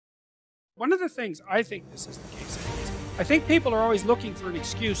One of the things I think this is the case is, I think people are always looking for an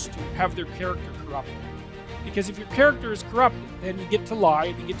excuse to have their character corrupted. Because if your character is corrupted, then you get to lie,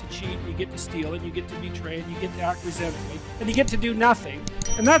 and you get to cheat, and you get to steal, and you get to betray, and you get to act resentfully, and you get to do nothing.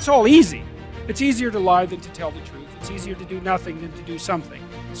 And that's all easy. It's easier to lie than to tell the truth. It's easier to do nothing than to do something.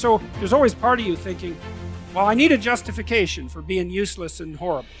 So there's always part of you thinking, well, I need a justification for being useless and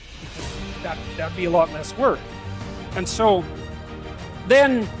horrible, because that'd be a lot less work. And so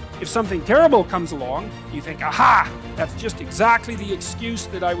then if something terrible comes along, you think, aha, that's just exactly the excuse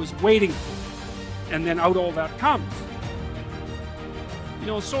that I was waiting for. And then out all that comes. You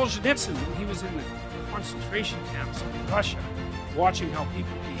know, Solzhenitsyn, when he was in the concentration camps in Russia, watching how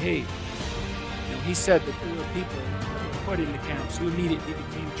people behave, you know, he said that there were people that were put in the camps who immediately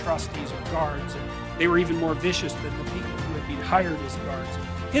became trustees or guards, and they were even more vicious than the people who had been hired as guards.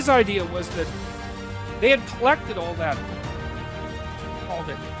 His idea was that they had collected all that, called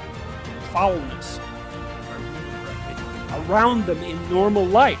it foulness, if I remember correctly, around them in normal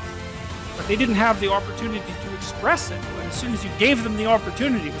life. But they didn't have the opportunity to express it. But as soon as you gave them the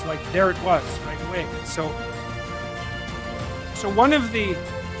opportunity, it was like, there it was, right away. So one of the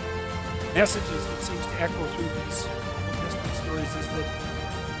messages that seems to echo through these Old Testament stories is that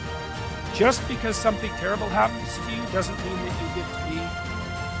just because something terrible happens to you doesn't mean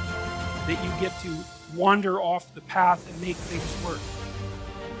that you get to wander off the path and make things worse.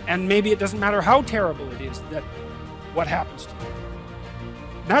 And maybe it doesn't matter how terrible it is that what happens to you.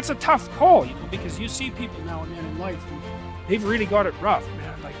 That's a tough call, you know, because you see people now and then in life who they've really got it rough,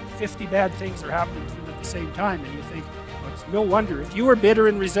 man. Like 50 bad things are happening to them at the same time, and you think, well, it's no wonder. If you were bitter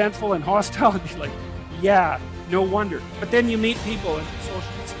and resentful and hostile, it'd be like, yeah, no wonder. But then you meet people, and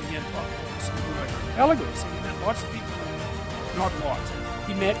Solzhenitsyn again talking about something like archipelagos, and he met lots of people, not lots.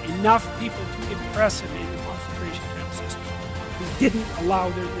 He met enough people to impress him in the concentration camp system who didn't allow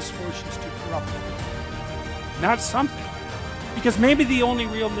their misfortunes to corrupt them. And that's something. Because maybe the only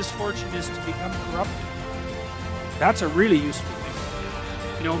real misfortune is to become corrupted. That's a really useful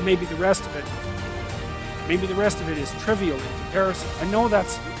thing. You know, maybe the rest of it is trivial in comparison. I know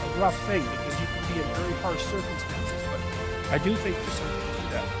that's a rough thing because you can be in very harsh circumstances, but I do think there's something to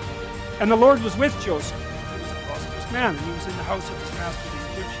that. And the Lord was with Joseph. He was a prosperous man, and he was in the house of his master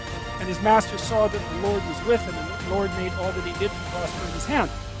the Egyptian. And his master saw that the Lord was with him, and that the Lord made all that he did to prosper in his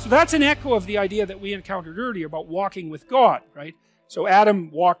hand. So that's an echo of the idea that we encountered earlier about walking with God, right? So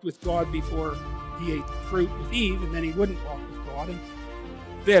Adam walked with God before he ate the fruit with Eve, and then he wouldn't walk with God. And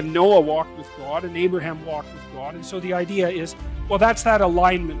then Noah walked with God, and Abraham walked with God. And so the idea is, well, that's that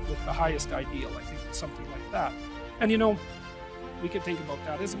alignment with the highest ideal. I think it's something like that. And you know, we could think about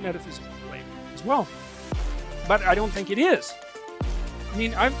that as a metaphysical claim as well. But I don't think it is. I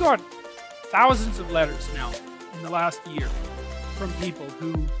mean, I've got thousands of letters now in the last year from people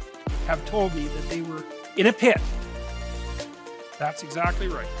who have told me that they were in a pit. That's exactly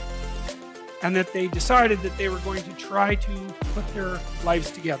right. And that they decided that they were going to try to put their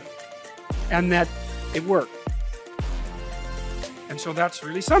lives together. And that it worked. And so that's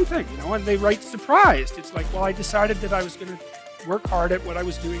really something, you know, and they write surprised. It's like, well, I decided that I was going to work hard at what I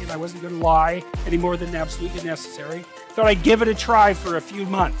was doing and I wasn't going to lie any more than absolutely necessary. Thought I'd give it a try for a few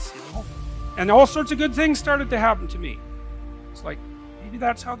months, you know. And all sorts of good things started to happen to me. It's like, maybe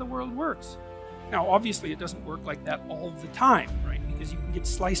that's how the world works. Now, obviously, it doesn't work like that all the time, right? Because you can get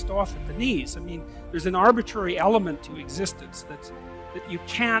sliced off at the knees. I mean, there's an arbitrary element to existence that you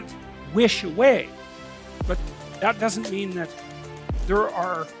can't wish away. But that doesn't mean that there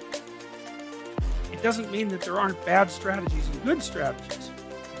aren't bad strategies and good strategies.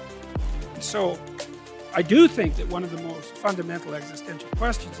 And so, I do think that one of the most fundamental existential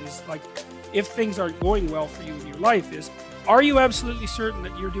questions is, like, if things aren't going well for you in your life is, are you absolutely certain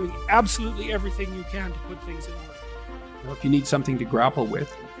that you're doing absolutely everything you can to put things in order? Well, if you need something to grapple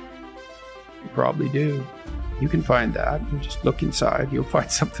with, you probably do. You can find that. You just look inside. You'll find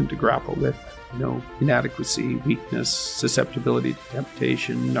something to grapple with. You know, inadequacy, weakness, susceptibility to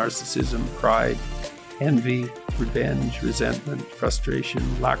temptation, narcissism, pride, envy, revenge, resentment, frustration,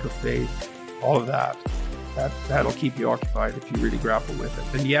 lack of faith, all of that. That'll keep you occupied if you really grapple with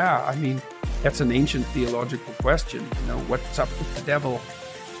it. And yeah, I mean, that's an ancient theological question. You know, what's up with the devil?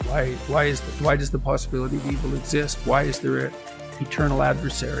 Why does the possibility of evil exist? Why is there an eternal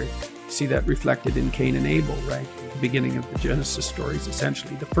adversary? See that reflected in Cain and Abel, right? At the beginning of the Genesis stories,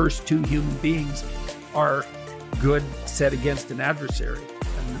 essentially. The first two human beings are good set against an adversary.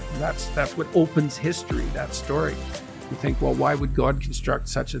 And that's what opens history, that story. You think, well, why would God construct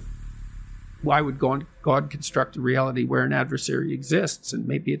such a why would God construct a reality where an adversary exists? And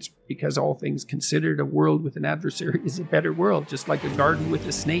maybe it's because all things considered, a world with an adversary is a better world, just like a garden with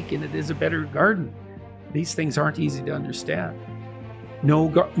a snake in it is a better garden. These things aren't easy to understand.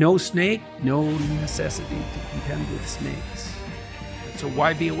 No snake, no necessity to contend with snakes. So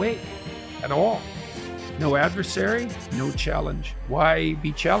why be awake at all? No adversary, no challenge. Why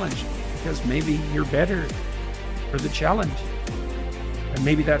be challenged? Because maybe you're better for the challenge. And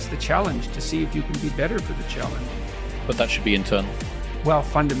maybe that's the challenge, to see if you can be better for the challenge. But that should be internal. Well,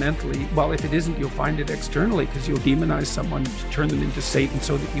 fundamentally, if it isn't, you'll find it externally, because you'll demonize someone to turn them into Satan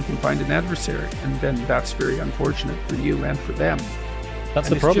so that you can find an adversary. And then that's very unfortunate for you and for them. That's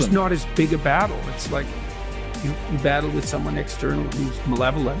the problem. It's just not as big a battle. It's like you battle with someone external who's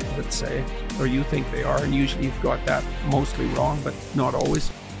malevolent, let's say, or you think they are, and usually you've got that mostly wrong, but not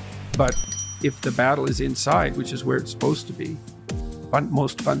always. But if the battle is inside, which is where it's supposed to be,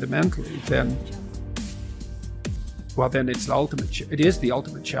 most fundamentally, then it's the ultimate. It is the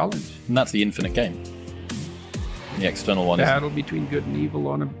ultimate challenge. And that's the infinite game. The external one battle between good and evil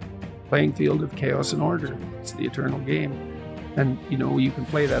on a playing field of chaos and order. It's the eternal game, and you can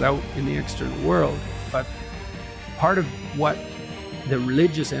play that out in the external world. But part of what the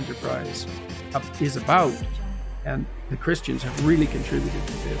religious enterprise is about, and the Christians have really contributed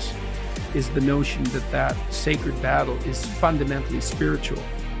to this, is the notion that sacred battle is fundamentally spiritual,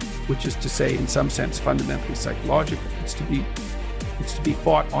 which is to say, in some sense, fundamentally psychological. It's to be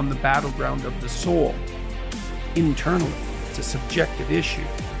fought on the battleground of the soul, internally. It's a subjective issue.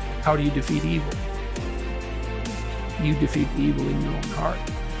 How do you defeat evil? You defeat evil in your own heart.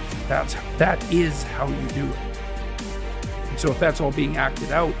 That is how you do it. And so if that's all being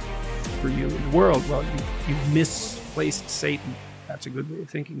acted out for you in the world, you've misplaced Satan. That's a good way of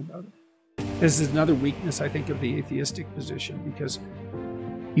thinking about it. This is another weakness, I think, of the atheistic position, because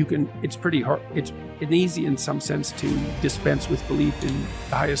it's pretty hard. It's easy in some sense to dispense with belief in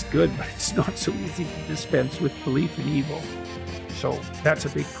the highest good, but it's not so easy to dispense with belief in evil. So that's a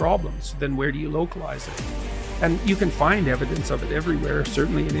big problem. So then where do you localize it? And you can find evidence of it everywhere,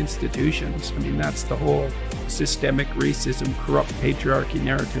 certainly in institutions. I mean, that's the whole systemic racism, corrupt patriarchy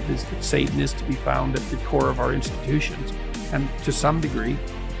narrative, is that Satan is to be found at the core of our institutions. And to some degree,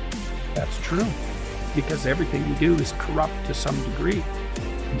 that's true, because everything we do is corrupt to some degree.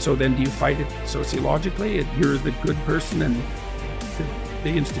 And so then do you fight it sociologically? You're the good person and the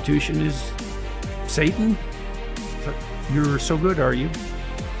institution is Satan? So you're so good, are you?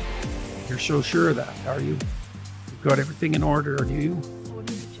 You're so sure of that, are you? You've got everything in order, do you?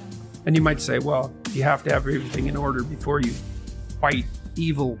 And you might say, well, you have to have everything in order before you fight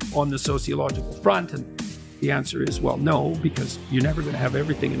evil on the sociological front. And the answer is, well, no, because you're never going to have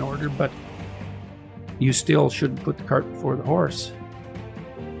everything in order, but you still shouldn't put the cart before the horse.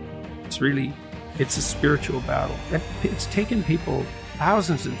 It's a spiritual battle. It's taken people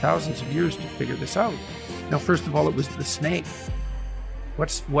thousands and thousands of years to figure this out. Now, first of all, it was the snake.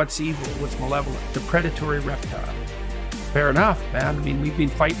 What's evil? What's malevolent? The predatory reptile. Fair enough, man. I mean, we've been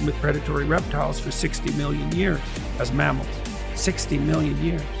fighting with predatory reptiles for 60 million years as mammals. 60 million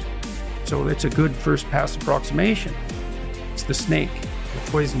years. So it's a good first pass approximation. It's the snake,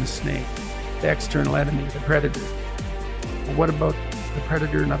 the poisonous snake, the external enemy, the predator. But what about the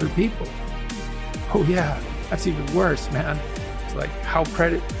predator and other people? Oh yeah, that's even worse, man. It's like how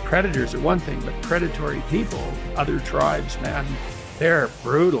predators are one thing, but predatory people, other tribes, man, they're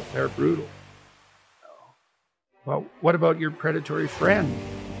brutal. They're brutal. Well, what about your predatory friend?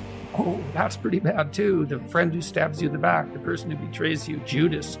 Oh, that's pretty bad too. The friend who stabs you in the back, the person who betrays you,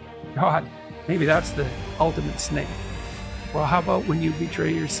 Judas. God, maybe that's the ultimate snake. Well, how about when you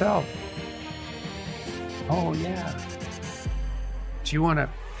betray yourself? Oh yeah. Do you want to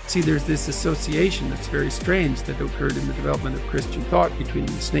see, there's this association that's very strange that occurred in the development of Christian thought between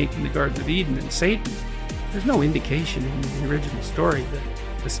the snake in the Garden of Eden and Satan. There's no indication in the original story that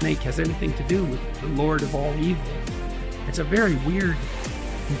the snake has anything to do with the Lord of all evil. It's a very weird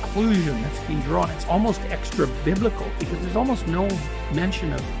conclusion that's being drawn. It's almost extra biblical, because there's almost no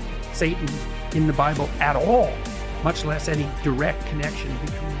mention of Satan in the Bible at all, much less any direct connection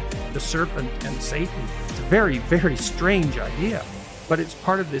between the serpent and Satan. It's a very, very strange idea, but it's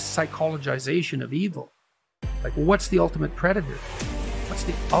part of this psychologization of evil. Like, well, what's the ultimate predator? What's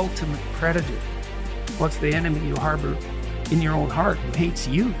the ultimate predator? What's the enemy you harbor in your own heart who hates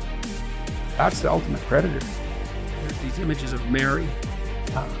you? That's the ultimate predator. There's these images of Mary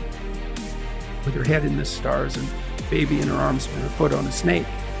with her head in the stars and baby in her arms with her foot on a snake.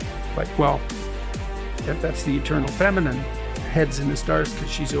 But, well, that's the eternal feminine. Head's in the stars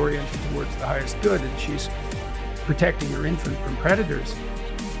because she's oriented towards the highest good and she's protecting her infant from predators.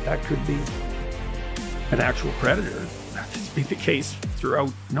 That could be an actual predator. That's been the case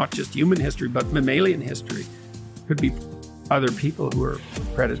throughout not just human history, but mammalian history. Could be other people who are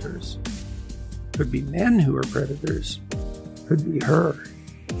predators. Could be men who are predators. Could be her,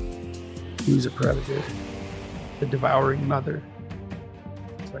 who's a predator, the devouring mother.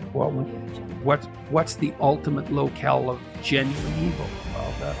 It's like, well, what's the ultimate locale of genuine evil?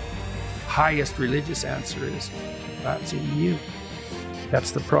 Well, the highest religious answer is that's in you.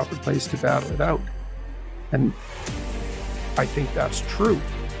 That's the proper place to battle it out. And I think that's true.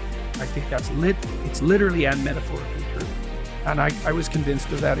 I think it's literally and metaphorically true. And I was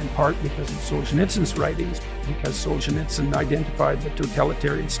convinced of that in part because of Solzhenitsyn's writings, because Solzhenitsyn identified the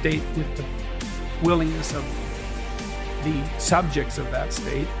totalitarian state with the willingness of the subjects of that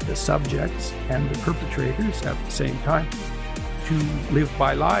state, the subjects and the perpetrators at the same time, to live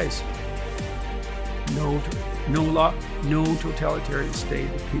by lies. No totalitarian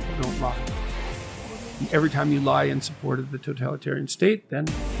state if people don't lie. And every time you lie in support of the totalitarian state, then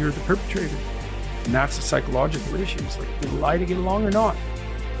you're the perpetrator. And that's a psychological issue. It's like, you lie to get along or not?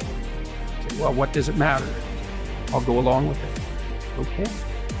 Say, well, what does it matter? I'll go along with it. Okay.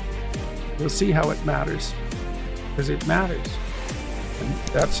 We'll see how it matters. Because it matters. And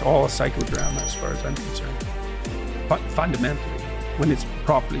that's all a psychodrama as far as I'm concerned. But fundamentally, when it's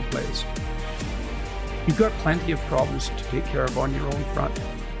properly placed. You've got plenty of problems to take care of on your own front.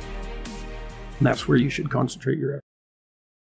 And that's where you should concentrate your efforts.